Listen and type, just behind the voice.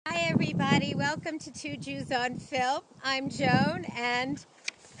everybody. Welcome to Two Jews on Film. I'm Joan, and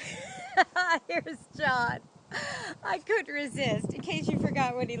here's John. I couldn't resist, in case you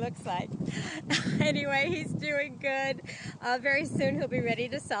forgot what he looks like. Anyway, he's doing good. Very soon he'll be ready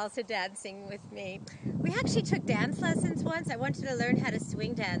to salsa dancing with me. We actually took dance lessons once. I wanted to learn how to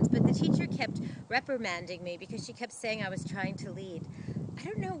swing dance, but the teacher kept reprimanding me because she kept saying I was trying to lead. I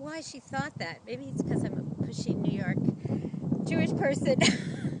don't know why she thought that. Maybe it's because I'm a pushy New York Jewish person.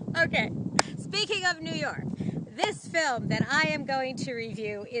 Okay, speaking of New York, this film that I am going to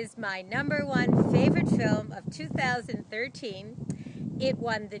review is my #1 favorite film of 2013. It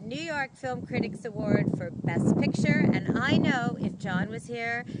won the New York Film Critics Award for Best Picture, and I know if John was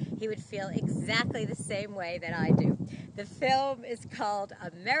here, he would feel exactly the same way that I do. The film is called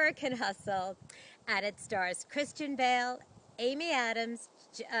American Hustle, and it stars Christian Bale, Amy Adams,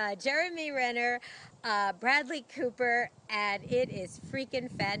 Jeremy Renner, Bradley Cooper, and it is freaking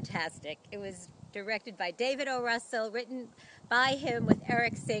fantastic. It was directed by David O. Russell, written by him with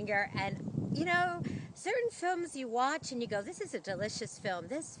Eric Singer, and you know, certain films you watch and you go, this is a delicious film.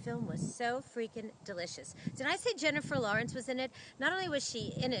 This film was so freaking delicious. Did I say Jennifer Lawrence was in it? Not only was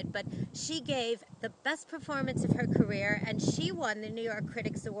she in it, but she gave the best performance of her career, and she won the New York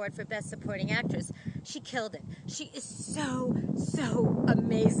Critics Award for Best Supporting Actress. She killed it. She is so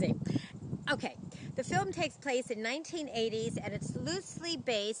amazing. Okay, the film takes place in 1980s, and it's loosely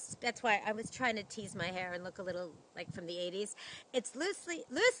based. That's why I was trying to tease my hair and look a little like from the 80s. It's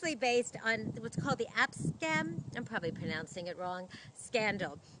loosely based on what's called the Abscam. I'm probably pronouncing it wrong.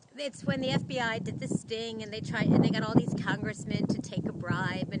 Scandal. It's when the FBI did the sting, and they got all these congressmen to take a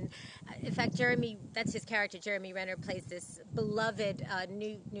bribe. And in fact, that's his character. Jeremy Renner plays this beloved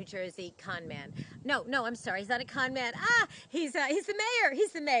New Jersey con man. No, I'm sorry, he's not a con man. He's the mayor.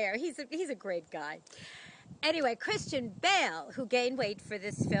 He's the mayor. He's a great guy. Anyway, Christian Bale, who gained weight for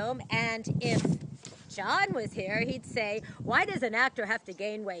this film, and if John was here, he'd say, why does an actor have to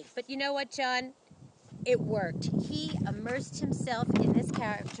gain weight? But you know what, John? It worked. He immersed himself in this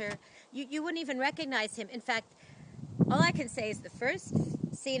character. You wouldn't even recognize him. In fact, all I can say is the first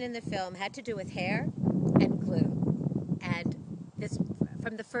scene in the film had to do with hair and glue. And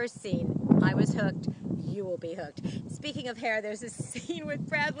from the first scene, I was hooked. You will be hooked. Speaking of hair, there's a scene with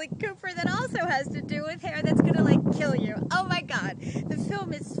Bradley Cooper that also has to do with hair that's going to, like, kill you. Oh, my God. The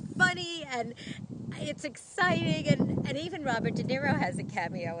film is funny, and it's exciting, and even Robert De Niro has a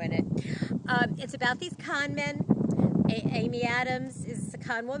cameo in it. It's about these con men. Amy Adams is a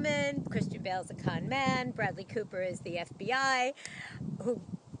con woman. Christian Bale's a con man. Bradley Cooper is the FBI, who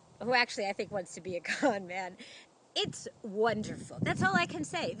actually I think wants to be a con man. It's wonderful. That's all I can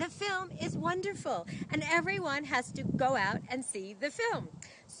say. The film is wonderful, and everyone has to go out and see the film.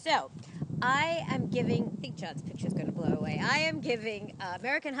 So, I think John's picture is going to blow away. I am giving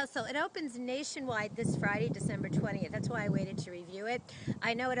American Hustle. It opens nationwide this Friday, December 20th. That's why I waited to review it.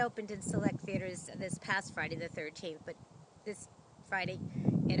 I know it opened in select theaters this past Friday, the 13th, but this Friday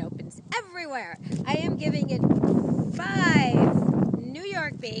it opens everywhere. I am giving it 5 New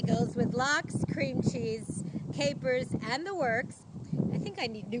York bagels with lox, cream cheese, capers, and the works. I think I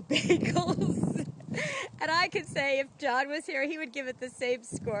need new bagels. And I could say if John was here, he would give it the same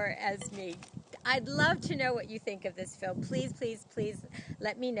score as me. I'd love to know what you think of this film. Please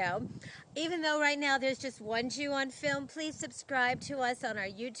let me know. Even though right now there's just one Jew on Film, please subscribe to us on our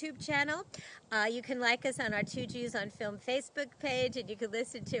YouTube channel. You can like us on our Two Jews on Film Facebook page, and you can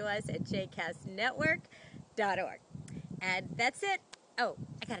listen to us at jcastnetwork.org. And that's it. Oh,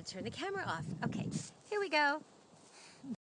 I gotta turn the camera off. Okay, here we go.